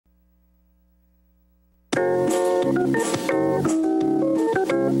Working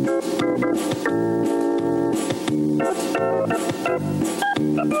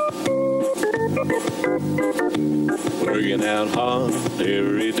out hard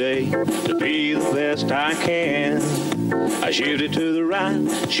every day to be the best I can. I shoot it to the right,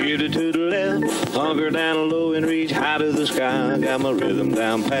 shoot it to the left, hunker down low and reach high to the sky. I got my rhythm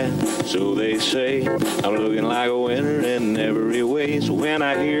down pat, so they say. I'm looking like a winner in every way. So when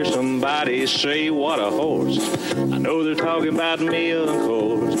I hear somebody say, what a horse, I know they're talking about me, of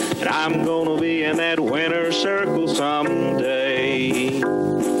course. And I'm gonna be in that winner's circle someday.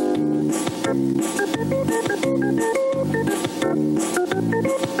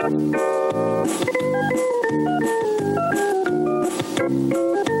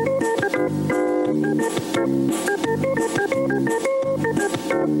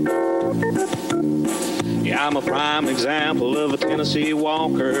 Yeah, I'm a prime example of a Tennessee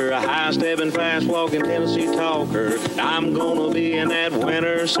walker, a high-stepping, fast-walking Tennessee talker. I'm gonna be in that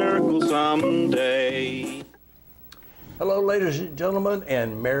winner's circle someday. Hello, ladies and gentlemen,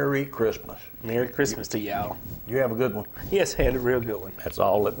 and Merry Christmas. Merry Christmas to y'all. You have a good one? Yes, I had a real good one. That's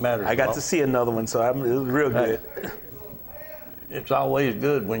all that matters. I got to see another one, so it was real good. It's always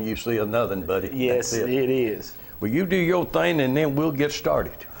good when you see another, buddy. Yes, it is. Well, you do your thing, and then we'll get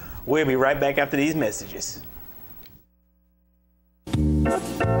started. We'll be right back after these messages.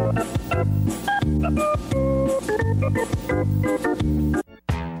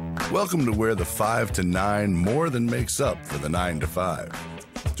 Welcome to where the 5 to 9 more than makes up for the 9 to 5.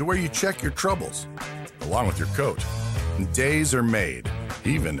 To where you check your troubles, along with your coat. And days are made,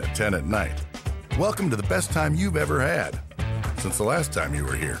 even at 10 at night. Welcome to the best time you've ever had, since the last time you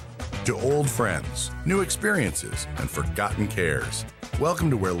were here. To old friends, new experiences, and forgotten cares.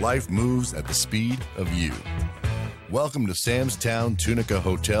 Welcome to where life moves at the speed of you. Welcome to Sam's Town Tunica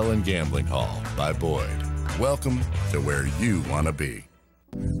Hotel and Gambling Hall by Boyd. Welcome to where you want to be.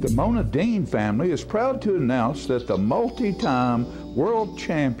 The Mona Dean family is proud to announce that the multi-time world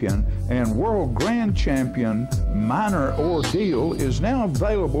champion and world grand champion Minor Ordeal is now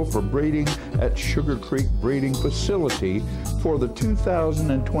available for breeding at Sugar Creek Breeding Facility for the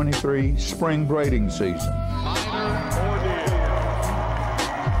 2023 spring breeding season.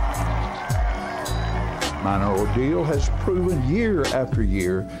 Minor Ordeal has proven year after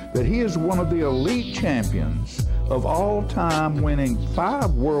year that he is one of the elite champions of all time, winning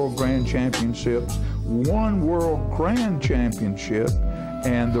 5 World Grand Championships, 1 World Grand Championship,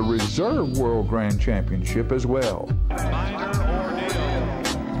 and the Reserve World Grand Championship as well. Minor Ordeal,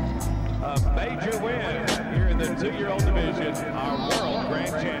 a major win here in the 2-year-old division, our World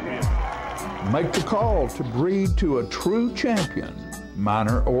Grand Champion. Make the call to breed to a true champion.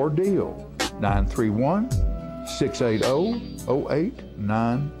 Minor Ordeal,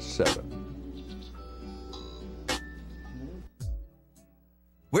 931-680-0897.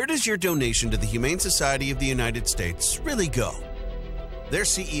 Where does your donation to the Humane Society of the United States really go? Their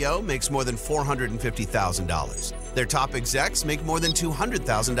CEO makes more than $450,000. Their top execs make more than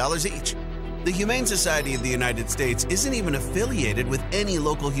 $200,000 each. The Humane Society of the United States isn't even affiliated with any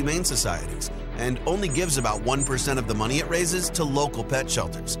local humane societies and only gives about 1% of the money it raises to local pet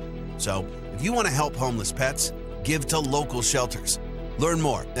shelters. So, if you want to help homeless pets, give to local shelters. Learn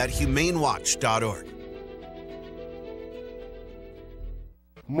more at humanewatch.org.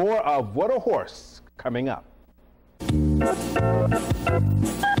 More of What a Horse coming up.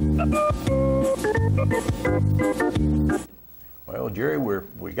 Well, Jerry,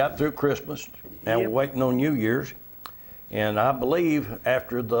 we got through Christmas. Now we're waiting on New Year's. And I believe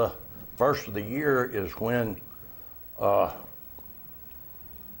after the first of the year is when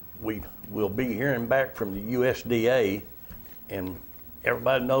we will be hearing back from the USDA. And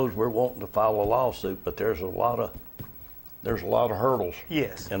everybody knows we're wanting to file a lawsuit, but there's a lot of hurdles.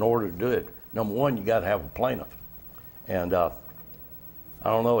 Yes. In order to do it. Number one, you got to have a plaintiff. And I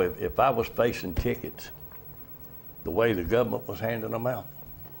don't know if I was facing tickets the way the government was handing them out.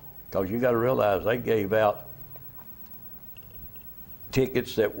 Because you got to realize they gave out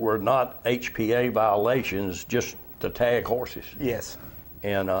tickets that were not HPA violations just to tag horses. Yes.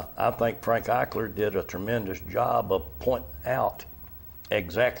 And I think Frank Eichler did a tremendous job of pointing out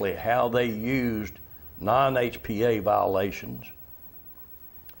exactly how they used non-HPA violations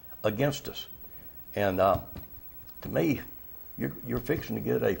against us. And to me, you're fixing to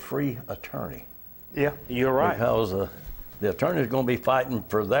get a free attorney. Yeah, you're right. Because the attorney is going to be fighting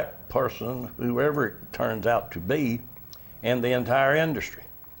for that person, whoever it turns out to be, and the entire industry.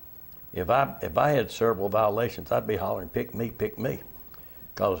 If I had several violations, I'd be hollering, pick me, pick me.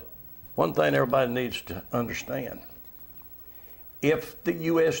 Because one thing everybody needs to understand, if the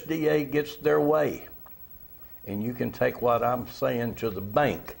USDA gets their way and you can take what I'm saying to the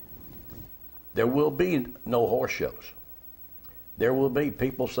bank, there will be no horse shows. There will be,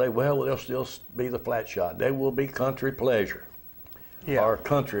 people say, well, there'll still be the flat shot. There will be country pleasure or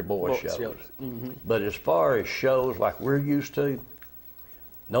country boy shows. Mm-hmm. But as far as shows like we're used to,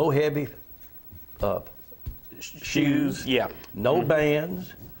 no heavy shoes, no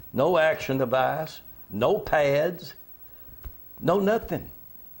bands, no action device, no pads, no nothing.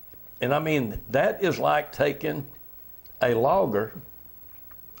 And I mean, that is like taking a logger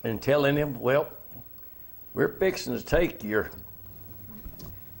and telling him, well, we're fixing to take your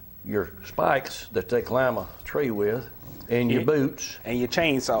spikes that they climb a tree with, and your boots, and your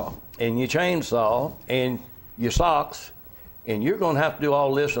chainsaw, and your socks, and you're going to have to do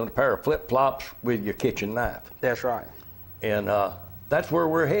all this on a pair of flip-flops with your kitchen knife. That's right. And that's where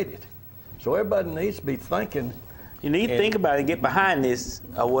we're headed. So everybody needs to be thinking. You need to think about it and get behind this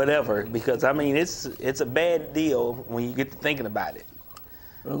or whatever, because, I mean, it's a bad deal when you get to thinking about it.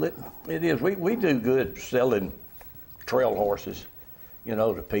 Well, it is. We do good selling trail horses, you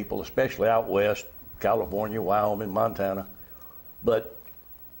know, to people, especially out west, California, Wyoming, Montana. But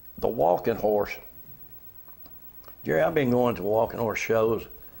the walking horse, Jerry, I've been going to walking horse shows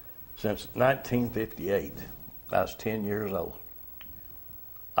since 1958. I was 10 years old.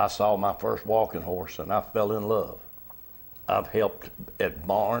 I saw my first walking horse and I fell in love. I've helped at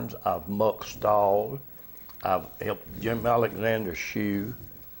barns, I've mucked stalls, I've helped Jim Alexander's shoe,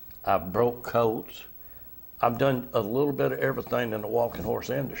 I've broke coats. I've done a little bit of everything in the walking horse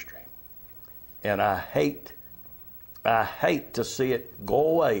industry. And I hate to see it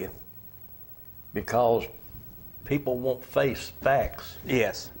go away because people won't face facts.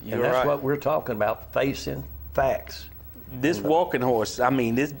 Yes, you're and that's right. what we're talking about, facing facts. This walking horse, I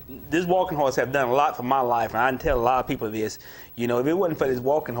mean, this walking horse have done a lot for my life, and I can tell a lot of people this. You know, if it wasn't for this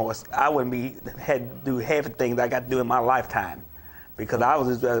walking horse, I wouldn't had to do half the things I got to do in my lifetime, because I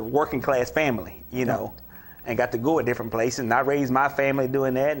was a working class family, you know, and got to go at different places. And I raised my family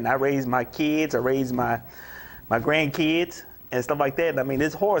doing that, and I raised my kids, I raised my grandkids, and stuff like that. And I mean,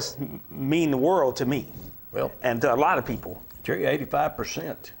 this horse mean the world to me, well, and to a lot of people. Jerry,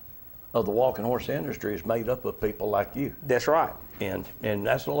 85% of the walking horse industry is made up of people like you. That's right. And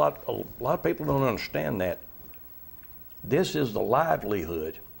that's a lot of people don't understand that. This is the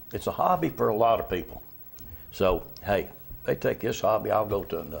livelihood. It's a hobby for a lot of people. So, hey, they take this hobby, I'll go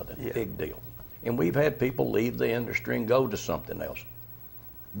to another. Yeah. Big deal. And we've had people leave the industry and go to something else.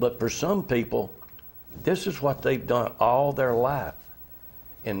 But for some people, this is what they've done all their life.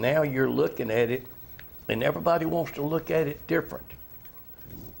 And now you're looking at it, and everybody wants to look at it different.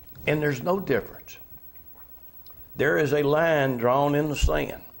 And there's no difference. There is a line drawn in the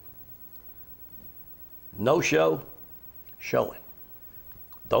sand. No show, showing.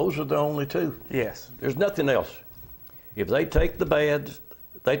 Those are the only two. Yes. There's nothing else. If they take the pads,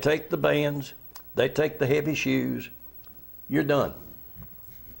 they take the bands, they take the heavy shoes, you're done.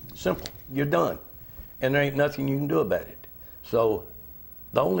 Simple. You're done. And there ain't nothing you can do about it. So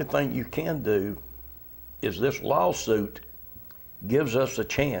the only thing you can do is this lawsuit gives us a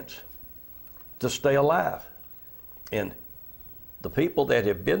chance to stay alive. And the people that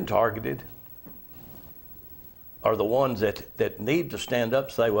have been targeted are the ones that need to stand up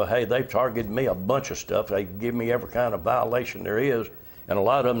and say, well, hey, they've targeted me a bunch of stuff. They give me every kind of violation there is, and a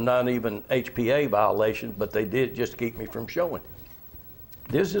lot of them not even HPA violations, but they did just keep me from showing.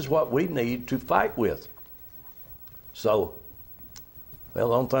 This is what we need to fight with. So, well,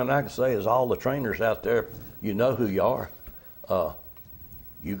 the only thing I can say is all the trainers out there, you know who you are.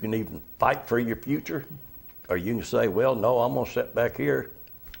 You can even fight for your future, or you can say, well, no, I'm going to sit back here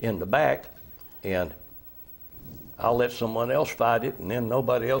in the back, and I'll let someone else fight it, and then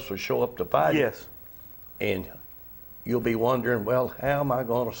nobody else will show up to fight it. And you'll be wondering, well, how am I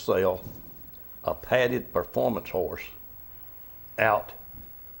going to sell a padded performance horse out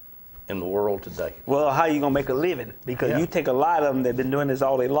in the world today? Well, how are you going to make a living? Because you take a lot of them that have been doing this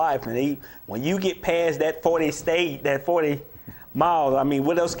all their life, and when you get past that 40 miles, I mean,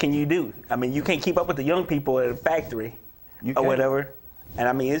 what else can you do? I mean, you can't keep up with the young people at a factory or whatever. And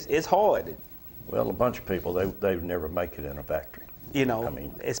I mean, it's hard. Well, a bunch of people, they would never make it in a factory. You know, I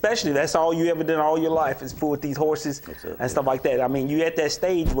mean, especially that's all you ever done all your life is fool with these horses and stuff like that. I mean, you at that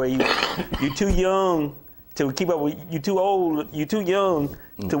stage where you're too young to keep up with, you're too old, you're too young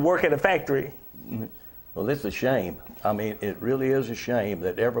to work at a factory. Well, it's a shame. I mean, it really is a shame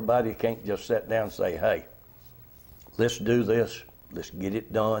that everybody can't just sit down and say, hey, let's do this, let's get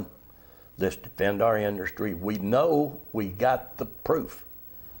it done, let's defend our industry. We know we got the proof.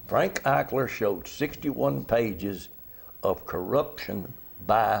 Frank Eichler showed 61 pages of corruption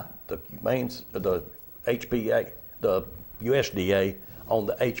by the HPA, the USDA on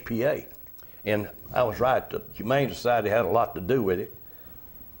the HPA. And I was right, the Humane Society had a lot to do with it.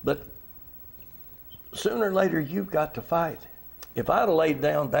 But sooner or later, you've got to fight. If I'd have laid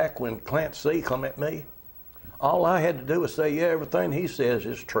down back when Clant C come at me, all I had to do was say, yeah, everything he says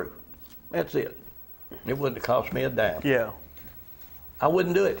is true. That's it. It wouldn't have cost me a dime. Yeah. I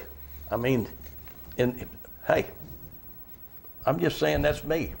wouldn't do it. I mean, hey, I'm just saying that's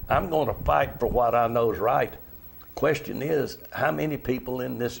me. I'm going to fight for what I know is right. Question is, how many people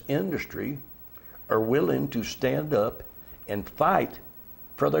in this industry are willing to stand up and fight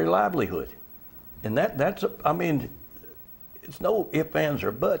for their livelihood? And I mean, it's no ifs, ands,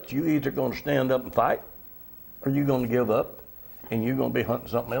 or buts. You either going to stand up and fight, or you're going to give up, and you're going to be hunting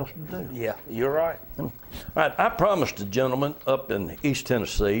something else to do. Yeah, you're right. All right, I promised the gentleman up in East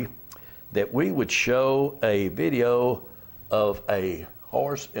Tennessee that we would show a video of a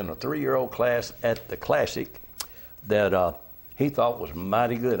horse in a 3-year-old class at the Classic that he thought was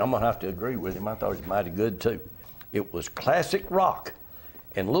mighty good. I'm going to have to agree with him. I thought it was mighty good, too. It was Classic Rock.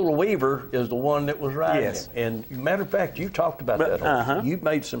 And Little Weaver is the one that was riding Yes. it. And matter of fact, you talked about that horse. You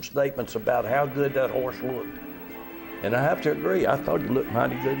made some statements about how good that horse looked. And I have to agree, I thought he looked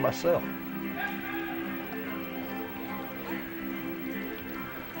mighty good myself.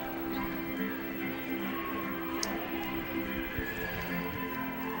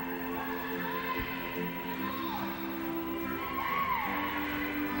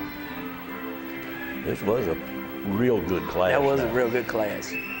 This was a real good class. That was now. a real good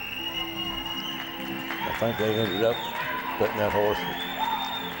class. I think they ended up putting that horse.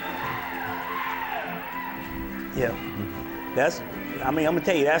 Yeah. I'm going to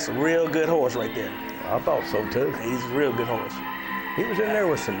tell you, that's a real good horse right there. I thought so too. He's a real good horse. He was in there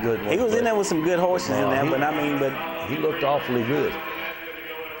with some good ones. He was in there with some good horses in there, but he looked awfully good.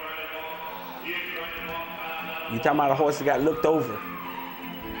 you talking about a horse that got looked over.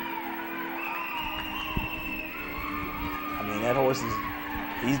 I mean, that horse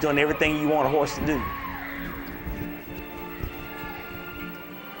he's doing everything you want a horse to do.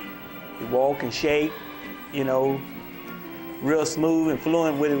 He walk and shake, you know, real smooth and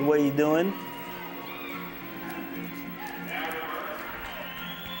fluent with what he's doing.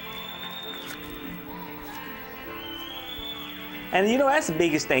 And you know, that's the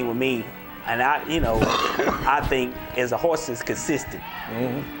biggest thing with me. And I think as a horse is consistent.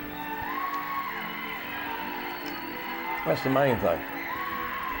 Mm-hmm. That's the main thing.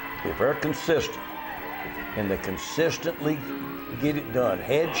 If they're consistent and they consistently get it done,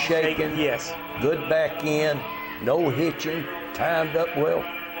 head shaking, yes, good back end, no hitching, timed up well,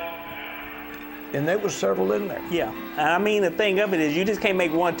 and there was several in there. Yeah, and I mean the thing of it is you just can't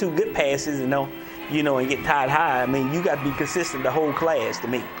make 1 or 2 good passes and and get tied high. I mean, you got to be consistent the whole class to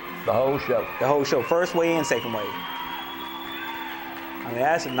me. The whole show. The whole show, first wave and second wave. I mean,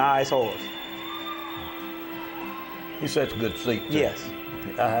 that's a nice horse. He sets a good seat, too. Yes.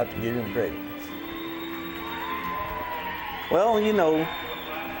 I have to give him credit. Well,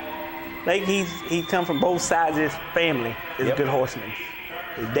 like he's come from both sides of his family. He's a good horseman.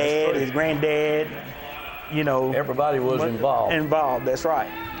 His dad, his granddad, Everybody was involved. Involved, that's right.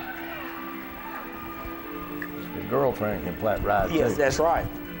 His girlfriend can flat ride, Yes, too. that's right.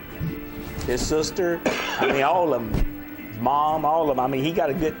 His sister, I mean, all of them. His mom, all of them. I mean, he got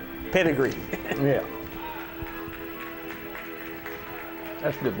a good pedigree. Yeah.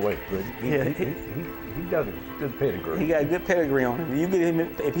 That's a good way to put it. He got a good pedigree. He got a good pedigree on him. You get him,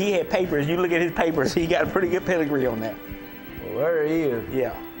 if he had papers, you look at his papers, he got a pretty good pedigree on that. Well, there he is.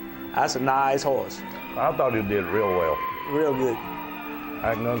 Yeah. That's a nice horse. I thought he did real well. Real good.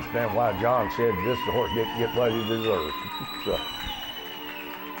 I can understand why John said this horse didn't get what he deserved. So.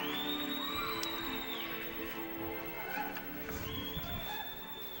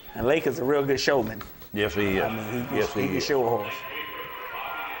 And Lake is a real good showman. Yes, he is. I mean, he yes, can show a horse.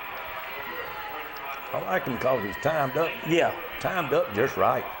 I like him because he's timed up. Yeah. Timed up just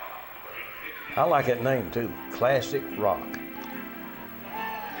right. I like that name, too. Classic Rock.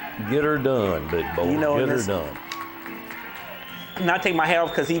 Get her done, big boy. Get her done. And I take my hat off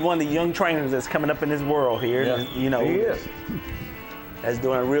because he's one of the young trainers that's coming up in this world here. Yeah, he is. That's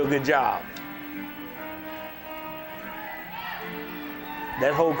doing a real good job.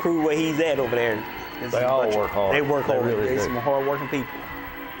 That whole crew where he's at over there. They all work hard. They work hard. Really They're do. some hard-working people.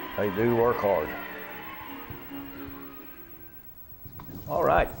 They do work hard. All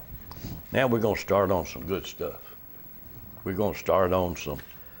right. Now we're going to start on some good stuff. We're going to start on some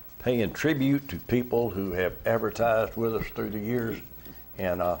paying tribute to people who have advertised with us through the years.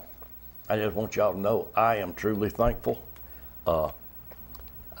 And I just want y'all to know I am truly thankful.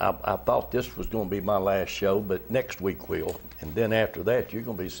 I thought this was going to be my last show, but next week will. And then after that, you're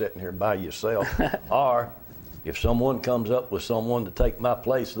going to be sitting here by yourself. Or if someone comes up with someone to take my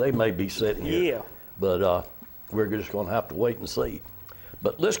place, they may be sitting here. Yeah. But we're just going to have to wait and see.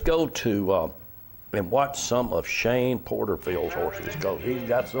 But let's go to and watch some of Shane Porterfield's horses, because he's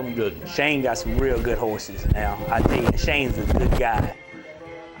got some good ones. Shane got some real good horses now. I tell you, Shane's a good guy.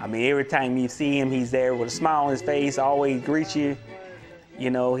 I mean, every time you see him, he's there with a smile on his face, always greets you. You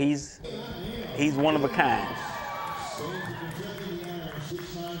know, he's one of a kind.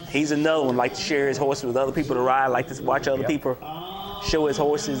 He's another one, like to share his horses with other people to ride, like to watch other people show his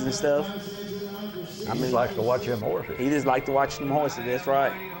horses and stuff. I mean, he likes to watch them horses. He just like to watch them horses, that's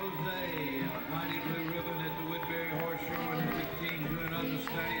right.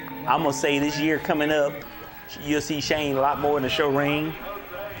 I'm gonna say this year coming up, you'll see Shane a lot more in the show ring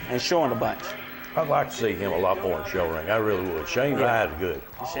and showing a bunch. I'd like to see him a lot more in show ring. I really would. Shane rides good.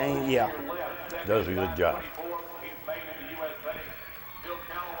 Shane, yeah. Does a good job.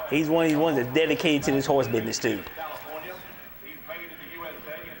 He's one of these ones that's dedicated to this horse business too.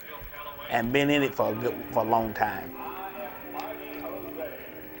 And been in it for a long time.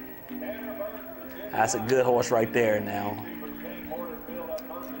 That's a good horse right there now.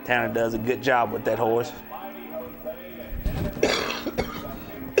 Tanner does a good job with that horse.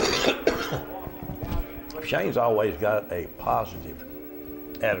 Shane's always got a positive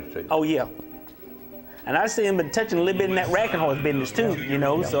attitude. Oh, yeah. And I see him been touching a little bit in that racking horse business too, you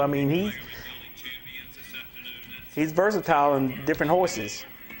know. So, I mean, he's versatile in different horses.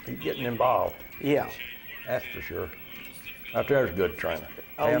 He's getting involved. Yeah. That's for sure. Out there's a good trainer.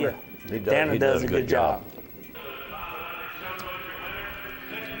 Oh, Tanner, yeah. Tanner does a good job.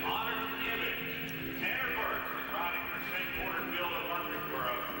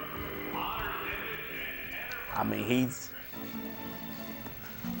 I mean,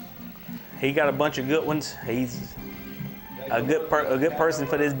 he got a bunch of good ones. He's a good person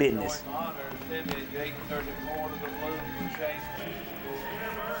for this business.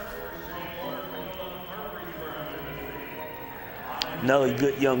 Another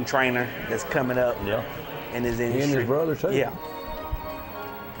good young trainer that's coming up in his industry. He and his brother too. Yeah.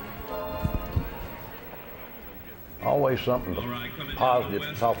 Always something positive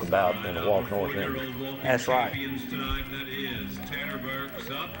to talk about in the walking horse industry. That's right. Tonight, that is Tanner Burks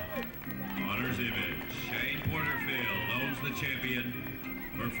up. Honors image. Shane Porterfield owns the champion,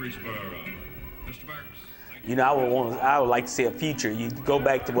 Murfreesboro. Mr. Burks. You know, I would like to see a future. You go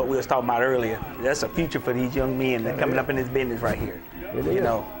back to what we was talking about earlier. That's a future for these young men that coming up in this business right here. You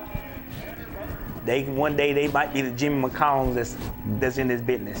know, one day they might be the Jimmy McCollums that's in this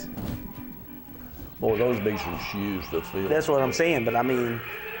business. Boy, those be some shoes to fill. That's what I'm saying, but I mean,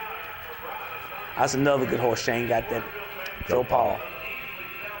 that's another good horse Shane got, that Joe Paul.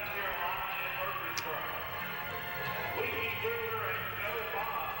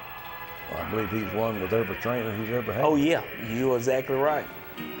 I believe he's won with every trainer he's ever had. Oh yeah, you're exactly right.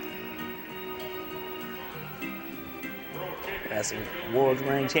 That's a world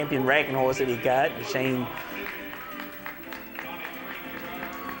grand champion racking horse that he got, Shane.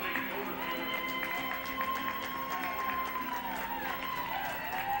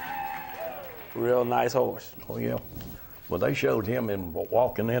 Real nice horse. Oh, yeah. Well, they showed him in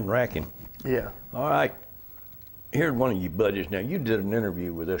walking and racking. Yeah. All right. Here's one of you buddies. Now, you did an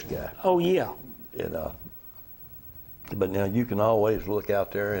interview with this guy. Oh, yeah. And, but now you can always look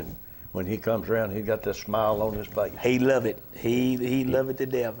out there, and when he comes around, he got this smile on his face. He love it. He love it to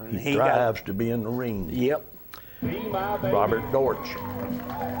death. And he strives to be in the ring. Yep. Robert Dortch.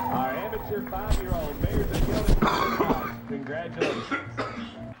 Our amateur 5-year-old Bears and Gilded. Congratulations.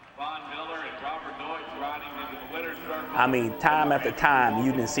 I mean, time after time,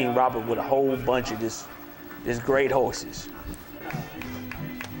 you've been seeing Robert with a whole bunch of this great horses.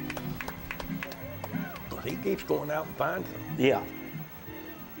 Well, he keeps going out and finding them. Yeah.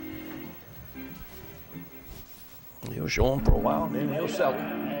 He'll show them for a while, and then he'll sell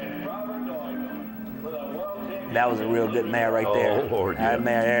them. That was a real good mare right there. Oh, Lord, that yeah.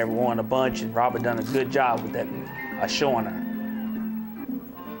 mare there won a bunch, and Robert done a good job with that, showing her.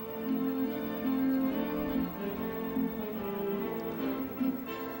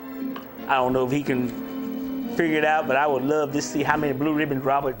 I don't know if he can figure it out, but I would love to see how many blue ribbons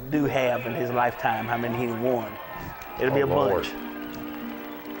Robert do have in his lifetime, how many he won. It'll be a Lord. bunch.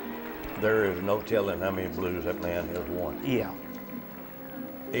 There is no telling how many blues that man has won. Yeah.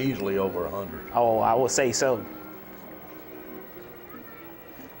 Easily over 100. Oh, I would say so.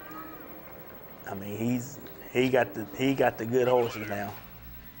 I mean, he got the good horses now.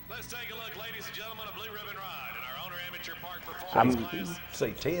 Let's take a look, ladies and gentlemen, a blue ribbon ride in our owner amateur park.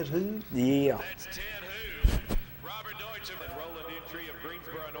 Say Ted who? Yeah. That's Ted Who. Robert Deutsch and Roland Entry of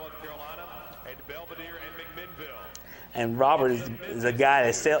Greensboro, North Carolina, and Belvedere and McMinnville. And Robert is a guy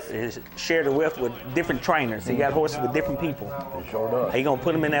that shared a whiff with different trainers. He got horses with different people. He sure does. He gonna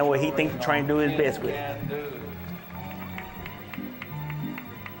put them in that way he thinks the trainer do his best with.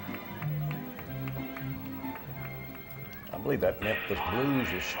 I believe that Memphis Blues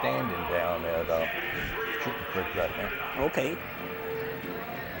is standing down at Chicken Creek right now. Okay.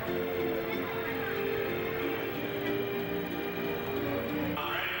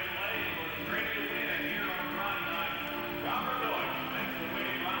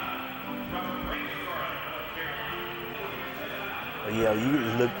 Yeah, you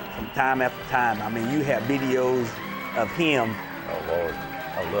just look from time after time. I mean, you have videos of him. Oh, Lord.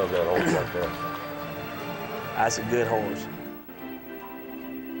 I love that horse right there. That's a good horse.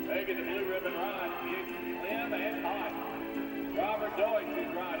 Taking the blue ribbon ride, Lim and Hot. Robert Deutsch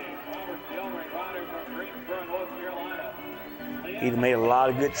is riding. Robert Gilmer, rider from Greensboro, North Carolina. He's made a lot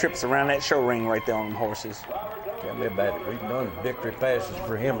of good trips around that show ring right there on them horses. Tell me about it. We've done victory passes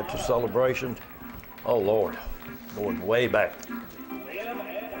for him at the celebrations. Oh, Lord. Going way back. Lim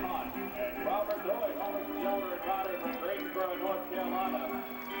and Hot. And Robert Deutsch, Robert Gilmer, rider from Greensboro, North Carolina.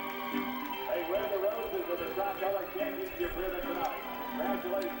 They wear the roses of the Tri-Color Championship ribbon tonight.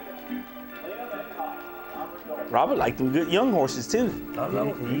 Congratulations. Lim and Hot. Robert Deutsch. Robert liked them good young horses too. I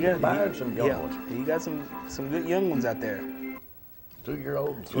know. He got some young ones. He got some good young ones out there.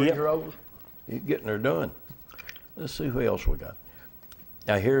 2-year-olds, 3-year-olds. He's getting her done. Let's see who else we got.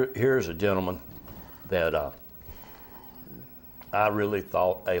 Now here's a gentleman that I really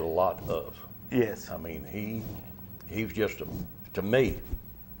thought a lot of. Yes. I mean, he was just to me,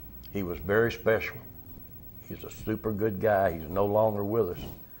 he was very special. He's a super good guy. He's no longer with us,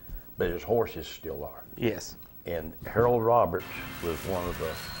 but his horses still are. Yes. And Harold Roberts was one of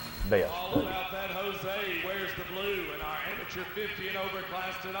the best. All about that Jose wears the blue in our amateur 50 and over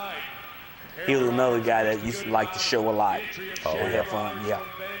class tonight. He was another guy that used to like to show a lot and have fun. Yeah.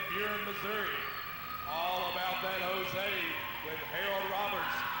 Van Buren, Missouri. All about that Jose with Harold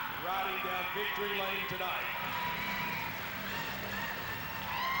Roberts riding down victory lane tonight.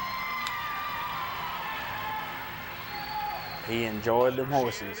 He enjoyed them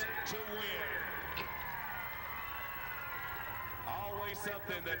horses. To win. Always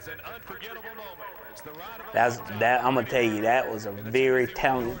something that's an unforgettable moment. It's the ride of a I'm gonna tell you, that was a very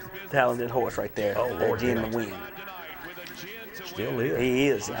talented horse right there. Oh, that Lord, Gin yeah. to win. tonight with a gin to Still win. is. He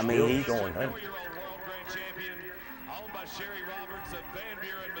is. I mean, Still he's going. Huh? 4-year-old world grand champion, owned by Sherry Roberts of Van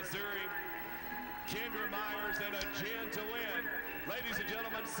Buren, Missouri. Kendra Myers and a gin to win. Ladies and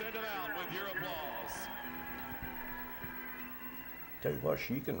gentlemen, send them out with your applause. Tell you what,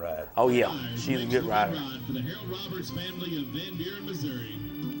 she can ride. Oh yeah, she's a good rider. For the Harold Roberts family of Van Buren, Missouri.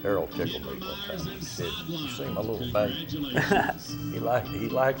 Harold tickled me one time. He said, "You see my little baby?" Congratulations. He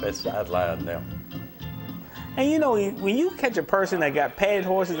liked that sideline now. And you know, when you catch a person that got padded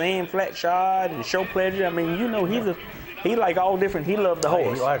horses and flat shod and show pleasure, I mean, you know, he like all different. He loved the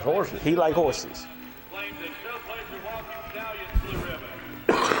horse. He likes horses. He like horses. Claims the show pleasure walking stallions blue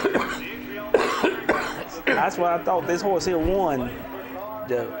ribbon. That's why I thought this horse here won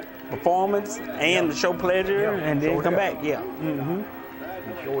the performance and the show pleasure, and then Sure come did. back. Yeah. Mm-hmm.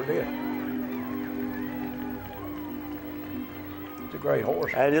 He sure did. It's a great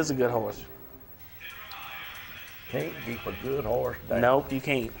horse. That is a good horse. Can't keep a good horse down. Nope, you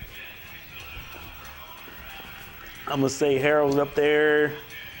can't. I'm gonna say Harold's up there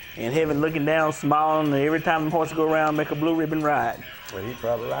in heaven, looking down, smiling, and every time the horse go around, make a blue ribbon ride. Well, he's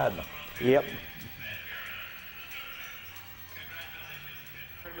probably riding them. Yep.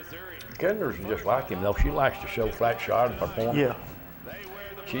 Kendall's just like him, though. She likes to show flat shod and perform. Yeah.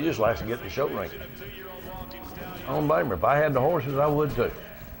 She just likes to get in the show ring. I don't blame her. If I had the horses, I would too.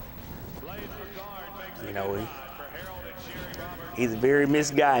 You know, he's a very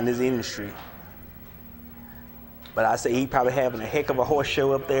missed guy in this industry. But I say he probably having a heck of a horse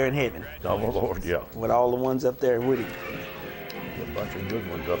show up there in heaven Oh, Lord, yeah. with all the ones up there with him. A bunch of good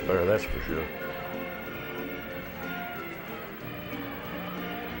ones up there, that's for sure.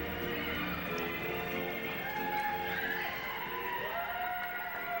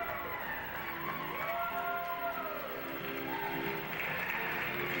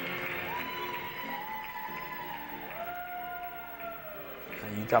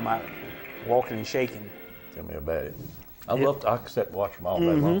 And you talking about walking and shaking. Tell me about it. I could sit and watch them all day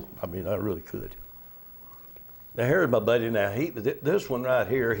long. I mean, I really could. Now, here's my buddy now. This one right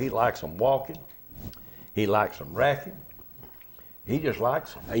here, he likes them walking. He likes them racking. He just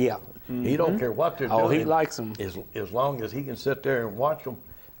likes them. Yeah. He don't care what they're doing. Oh, he likes them. As long as he can sit there and watch them.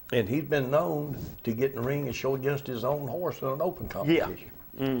 And he's been known to get in the ring and show against his own horse in an open competition.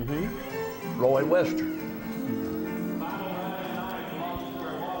 Yeah. Roy Wester.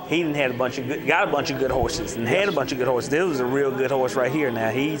 He got a bunch of good horses, and had a bunch of good horses. This was a real good horse right here. Now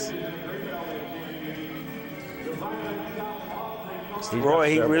Roy.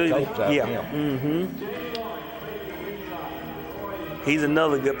 He really, yeah. He's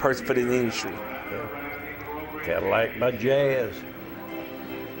another good person for this industry. Yeah. Cadillac by Jazz.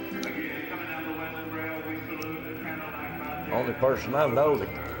 Only person I know that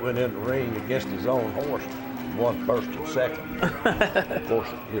went in the ring against his own horse won first and second. Of course,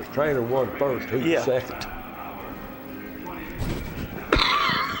 his trainer won first, he was second.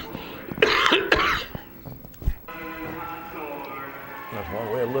 That's one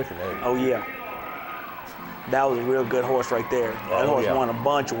way of looking at it. Oh, yeah. That was a real good horse right there. That horse won a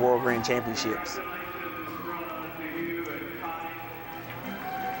bunch of World Grand Championships.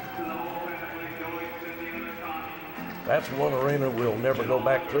 That's one arena we'll never go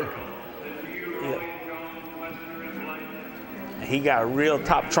back to. Yeah. He got a real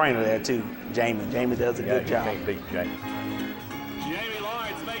top trainer there too, Jamie. Jamie does a good job. Can't beat Jamie. Jamie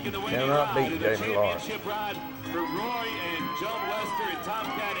Lawrence making the winning Cannot ride beat in the Jamie Lawrence. championship ride for Roy and Joan Wester at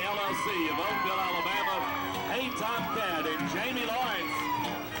Tomcat LLC of Oakville, Alabama. Hey, Tomcat and Jamie Lawrence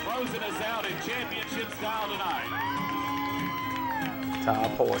closing us out in championship style tonight.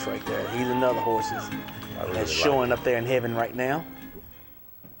 Top horse right there. He's another horse that's showing up there in heaven right now.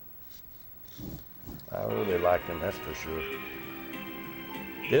 I really like him, that's for sure.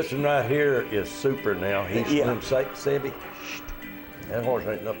 This one right here is super now. He's Slim Sebi. That horse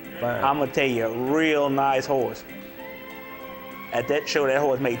ain't nothing fine. I'm going to tell you, a real nice horse. At that show, that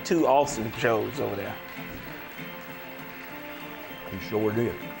horse made 2 awesome shows over there. He sure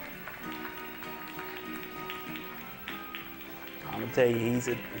did. I'm going to tell you,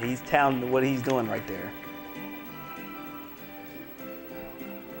 he's talented what he's doing right there.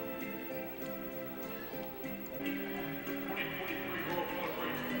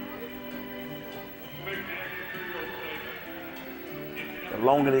 The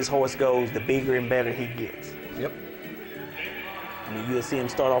longer this horse goes, the bigger and better he gets. Yep. I mean, you'll see him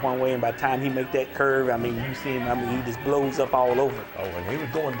start off one way, and by the time he make that curve, I mean, you see him, I mean, he just blows up all over. Oh, and he was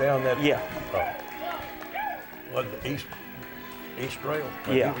going down that... Yeah. The East Trail.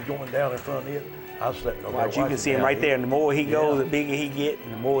 Yeah. He was going down in front of it. I was sitting over there. You can see him right there, and the more he goes, the bigger he gets,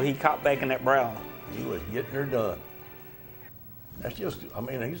 and the more he caught back in that brow. He was getting her done. That's just, I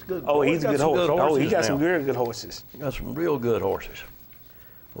mean, he's good. Oh, he's a good horse. Oh, he got some very good horses. He got some real good horses.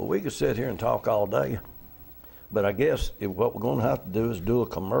 Well, we could sit here and talk all day, but I guess what we're going to have to do is do a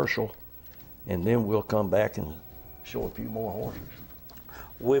commercial, and then we'll come back and show a few more horses.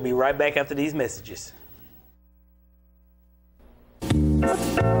 We'll be right back after these messages.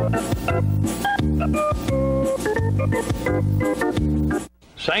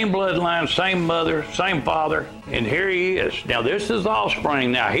 Same bloodline, same mother, same father, and here he is. Now this is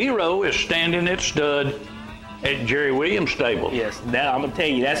offspring. Now Hero is standing at stud at Jerry Williams' stable. Yes, now I'm gonna tell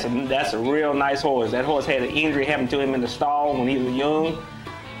you, that's a real nice horse. That horse had an injury happen to him in the stall when he was young.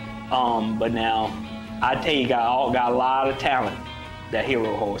 But now I tell you, got a lot of talent. That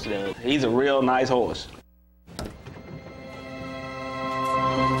Hero horse does. He's a real nice horse.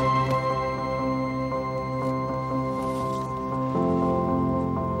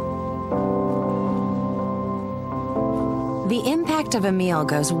 The impact of a meal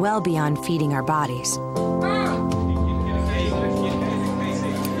goes well beyond feeding our bodies.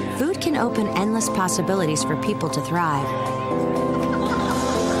 Food can open endless possibilities for people to thrive.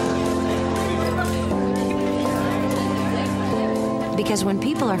 Because when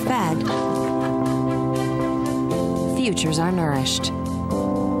people are fed, futures are nourished.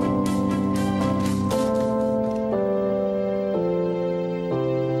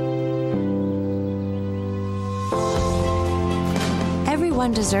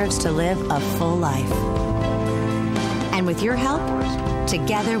 Everyone deserves to live a full life. And with your help,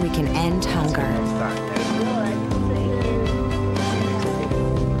 together we can end hunger.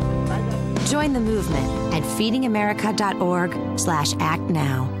 Join the movement at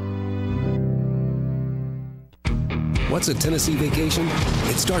feedingamerica.org/actnow. What's a Tennessee vacation?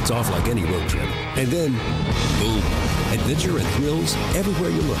 It starts off like any road trip, and then, boom, adventure and thrills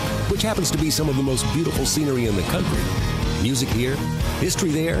everywhere you look, which happens to be some of the most beautiful scenery in the country. Music here, history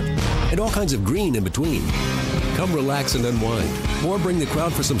there, and all kinds of green in between. Come relax and unwind, or bring the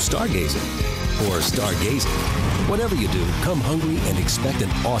crowd for some stargazing, or stargazing, Whatever you do, come hungry and expect an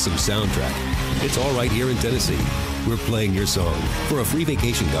awesome soundtrack. It's all right here in Tennessee. We're playing your song. For a free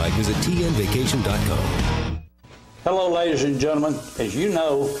vacation guide, visit tnvacation.com. Hello, ladies and gentlemen. As you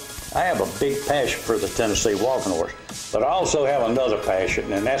know, I have a big passion for the Tennessee walking horse, but I also have another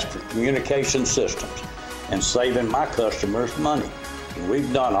passion, and that's for communication systems and saving my customers money. And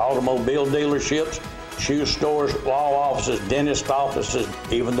we've done automobile dealerships, shoe stores, law offices, dentist offices,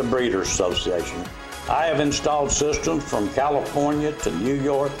 even the Breeders Association. I have installed systems from California to New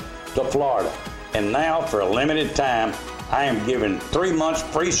York to Florida. And now, for a limited time, I am giving 3 months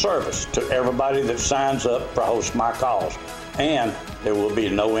free service to everybody that signs up for Host My Calls. And there will be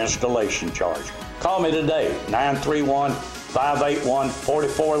no installation charge. Call me today,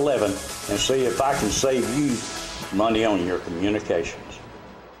 931-581-4411, and see if I can save you money on your communications.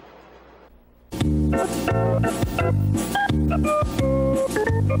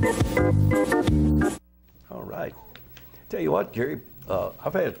 All right. Tell you what, Jerry,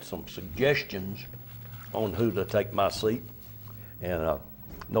 I've had some suggestions on who to take my seat, and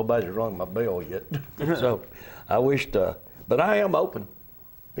nobody's rung my bell yet. So I wished, but I am open.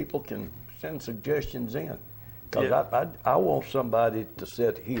 People can send suggestions in, because I want somebody to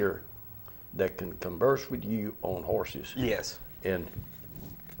sit here that can converse with you on horses. Yes. And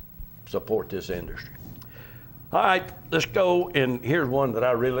support this industry. All right, let's go, and here's one that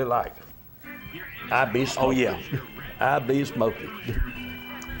I really like. I.B. Smokey. Oh, yeah. I.B. Smokey.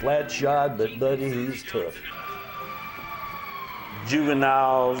 Flat shod, but buddy, he's tough.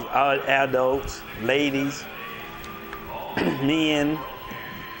 Juveniles, adults, ladies, men,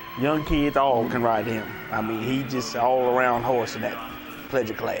 young kids, all can ride him. I mean, he just all around horse in that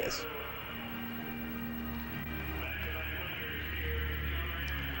pleasure class.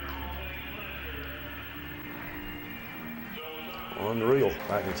 Unreal,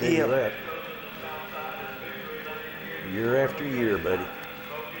 I can tell you that. Year after year, buddy.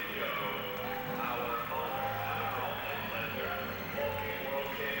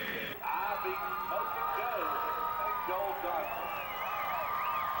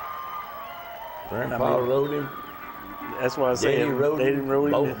 Grandpa rode him. That's what I said. Daddy rode him. Daddy rode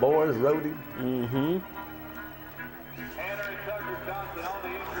him. Both boys rode him.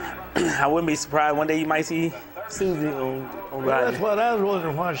 I wouldn't be surprised one day you might see Susie on riding. That's what I was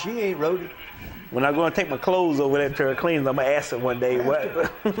wondering, why she ain't rode him. When I'm going to take my clothes over there to her cleaners, I'm going to ask her one day,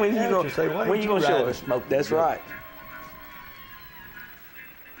 when you going to show us? Smoke? That's right.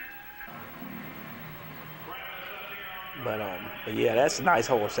 But yeah, that's a nice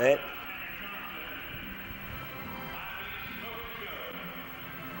horse, that.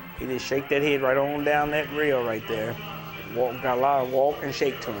 He just shake that head right on down that rail right there. Got a lot of walk and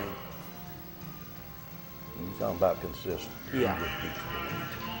shake to him. You're talking about consistent. Yeah.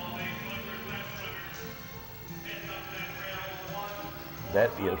 That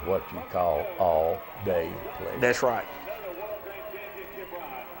is what you call all-day pleasure. That's right.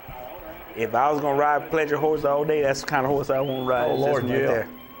 If I was going to ride pleasure horse all day, that's the kind of horse I want to ride. Oh, Lord, yeah. There.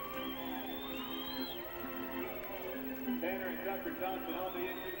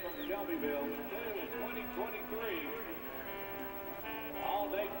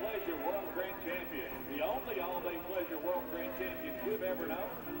 All-day pleasure world grand champion. The only all-day pleasure world grand champion we've ever known.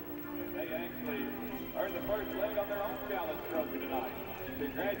 And they actually earned the first leg on their own challenge trophy tonight.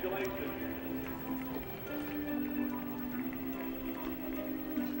 Congratulations.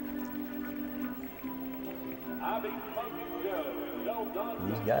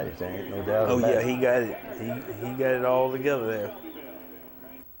 He's got it, there ain't no doubt Oh, about yeah, it. he got it. He got it all together there.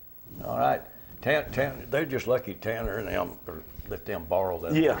 All right. They're just lucky Tanner and them let them borrow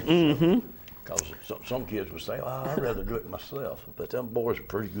that. Yeah. Mm-hmm. Because some kids would say, oh, I'd rather do it myself. But them boys are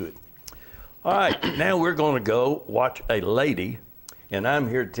pretty good. All right. Now we're going to go watch a lady. And I'm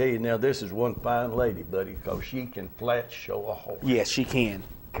here to tell you now, this is one fine lady, buddy, because she can flat show a horse. Yes, she can.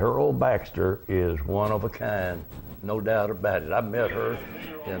 Carol Baxter is one of a kind, no doubt about it. I met her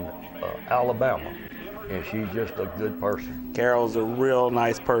in Alabama, and she's just a good person. Carol's a real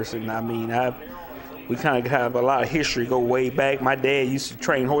nice person. I mean, we kind of have a lot of history, go way back. My dad used to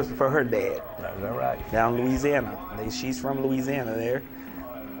train horses for her dad. Is that right? Down in Louisiana. She's from Louisiana there.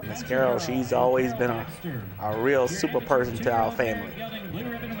 Miss Carol, she's always been a real super person to our family.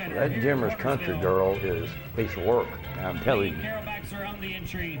 That Jimmer's Country Girl is a piece of work, I'm telling you. Carol Baxter on the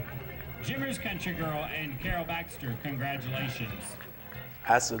entry. Jimmer's Country Girl and Carol Baxter, congratulations.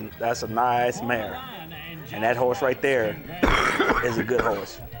 That's a nice mare. And that horse right there is a good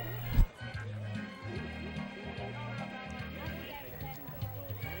horse.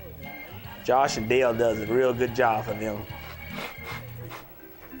 Josh and Dale does a real good job for them.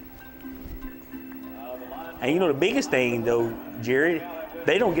 And you know the biggest thing though, Jerry,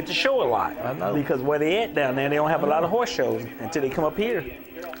 they don't get to show a lot. I know. Because where they at down there, they don't have a lot of horse shows until they come up here.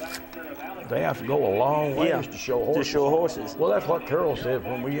 They have to go a long ways to show horses. To show horses. Well, that's what Carol said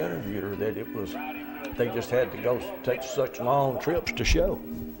when we interviewed her, that it was, they just had to go take such long trips to show.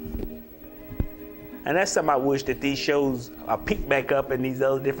 And that's something I wish that these shows are picked back up in these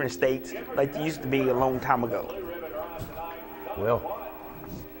other different states like they used to be a long time ago. Well,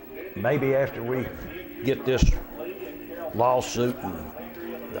 maybe after we get this lawsuit and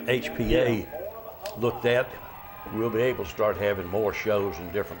the HPA looked at, we'll be able to start having more shows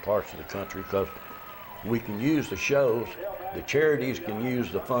in different parts of the country, because we can use the shows, the charities can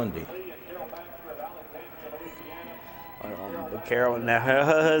use the funding. But Carol, now her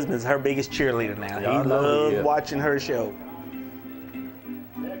husband's her biggest cheerleader now. Yeah, He loves watching her show. You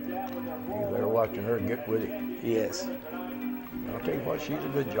better watching her get with it. Yes. I'll tell you what, she's a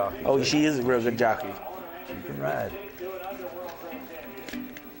good jockey. Oh, too. she is a real good jockey. She can ride.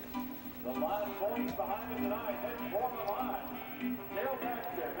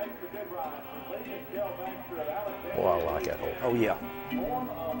 Boy, I like that horse. Oh, yeah.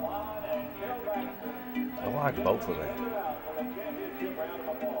 I like both of them.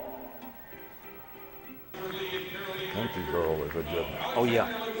 Country Girl is a good one. Oh,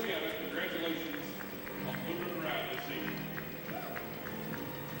 yeah.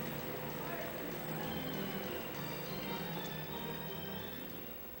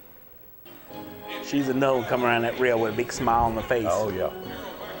 She's another one coming around that rail with a big smile on her face. Oh, yeah.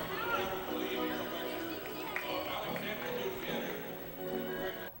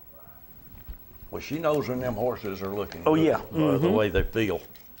 Well, she knows when them horses are looking Oh, good, yeah. The way they feel,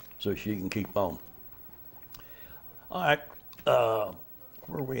 so she can keep on. All right,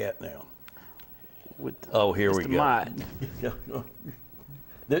 where are we at now? Here we go.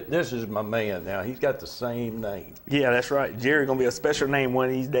 This is my man now. He's got the same name. Yeah, that's right. Jerry gonna be a special name one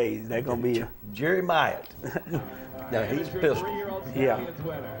of these days. That's gonna be Jerry Myatt. Now he's pistol. Yeah.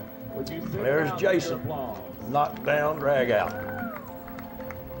 There's Jason. Knocked down, drag out.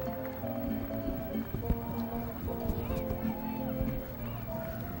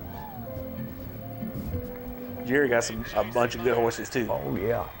 Jerry got a bunch of good horses too. Oh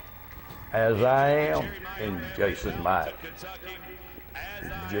yeah. As I am in Jason Myatt.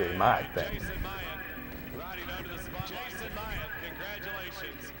 Jerry Myatt family.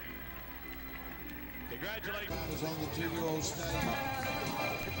 Congratulations. On the 2-year-old stay.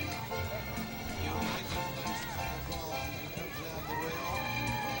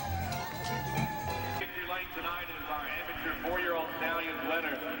 Tonight is our amateur 4-year-old stallions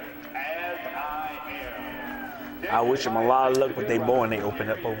winner, As I Am. I wish them a lot of luck with their born they open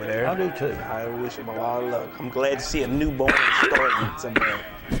up over there. I do too. I wish them a lot of luck. I'm glad to see a newborn starting somewhere.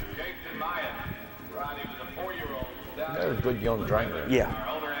 Jason Myatt, riding with a 4-year-old stallion. That was a good young trainer. Yeah.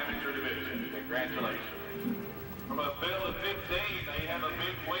 Our older amateur division. Congratulations. From a field of 15, they have a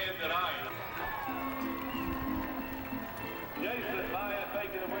big win tonight. Jason Myatt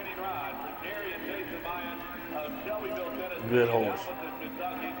making a winning ride for Jerry and Jason Myatt of Shelbyville, Tennessee. Good horse.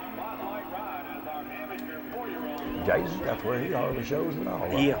 Spotlight ride as our amateur 4-year-old. Jason, that's where he hardly shows at all.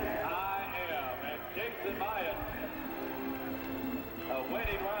 Right? Yeah. I Am, and Jason Myatt, a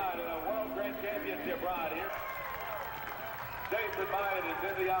winning ride in a World Grand Championship ride here. Jason Myatt is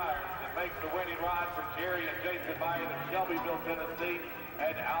in the irons and makes the winning ride for Jerry and Jason Myatt of Shelbyville, Tennessee,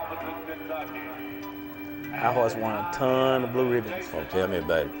 and Alberton, Kentucky. That horse won a ton of blue ribbons. Oh, tell me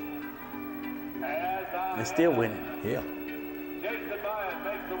about it. And still winning. Yeah. Jason Myatt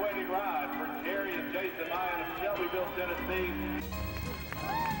makes the winning ride for Jerry and Jason Myatt of Shelbyville, Tennessee.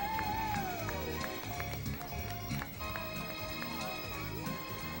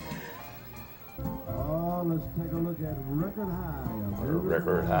 Let's take a look at Record High.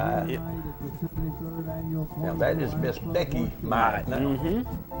 Record High. Yep. Now that is Miss Becky Myatt now.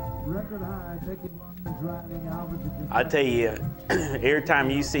 Record High, Becky won the driving Alberton. I tell you, every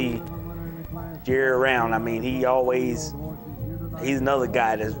time you see Jerry around, I mean, he's another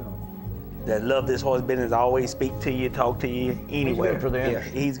guy that love this horse business, always speak to you, talk to you anywhere. He's good for the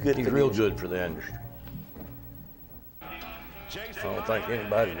industry. He's good. He's real good for the industry. I don't think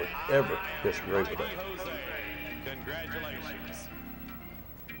anybody would ever disagree with that. Congratulations.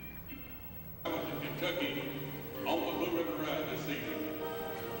 Kentucky on the Blue Ribbon Ride this season.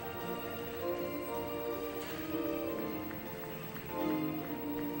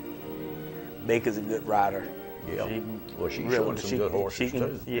 Baker's a good rider. Yeah. She's really- showing some good horses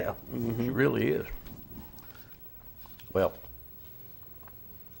too. Yeah. She really is. Well,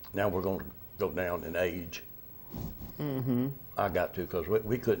 now we're going to go down in age. I got to, because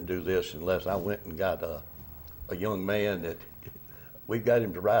we couldn't do this unless I went and got a young man that we've got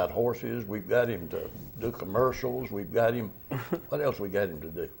him to ride horses, we've got him to do commercials, we've got him, what else we got him to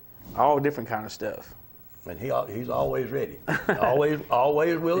do? All different kind of stuff. And he's always ready,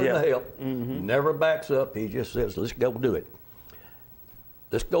 always willing to help, never backs up. He just says, let's go do it.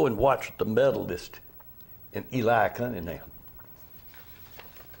 Let's go and watch the medalist in Eli Cunningham.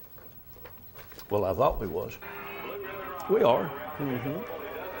 Well, I thought we was. We are.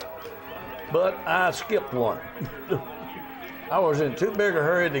 But I skipped one. I was in too big a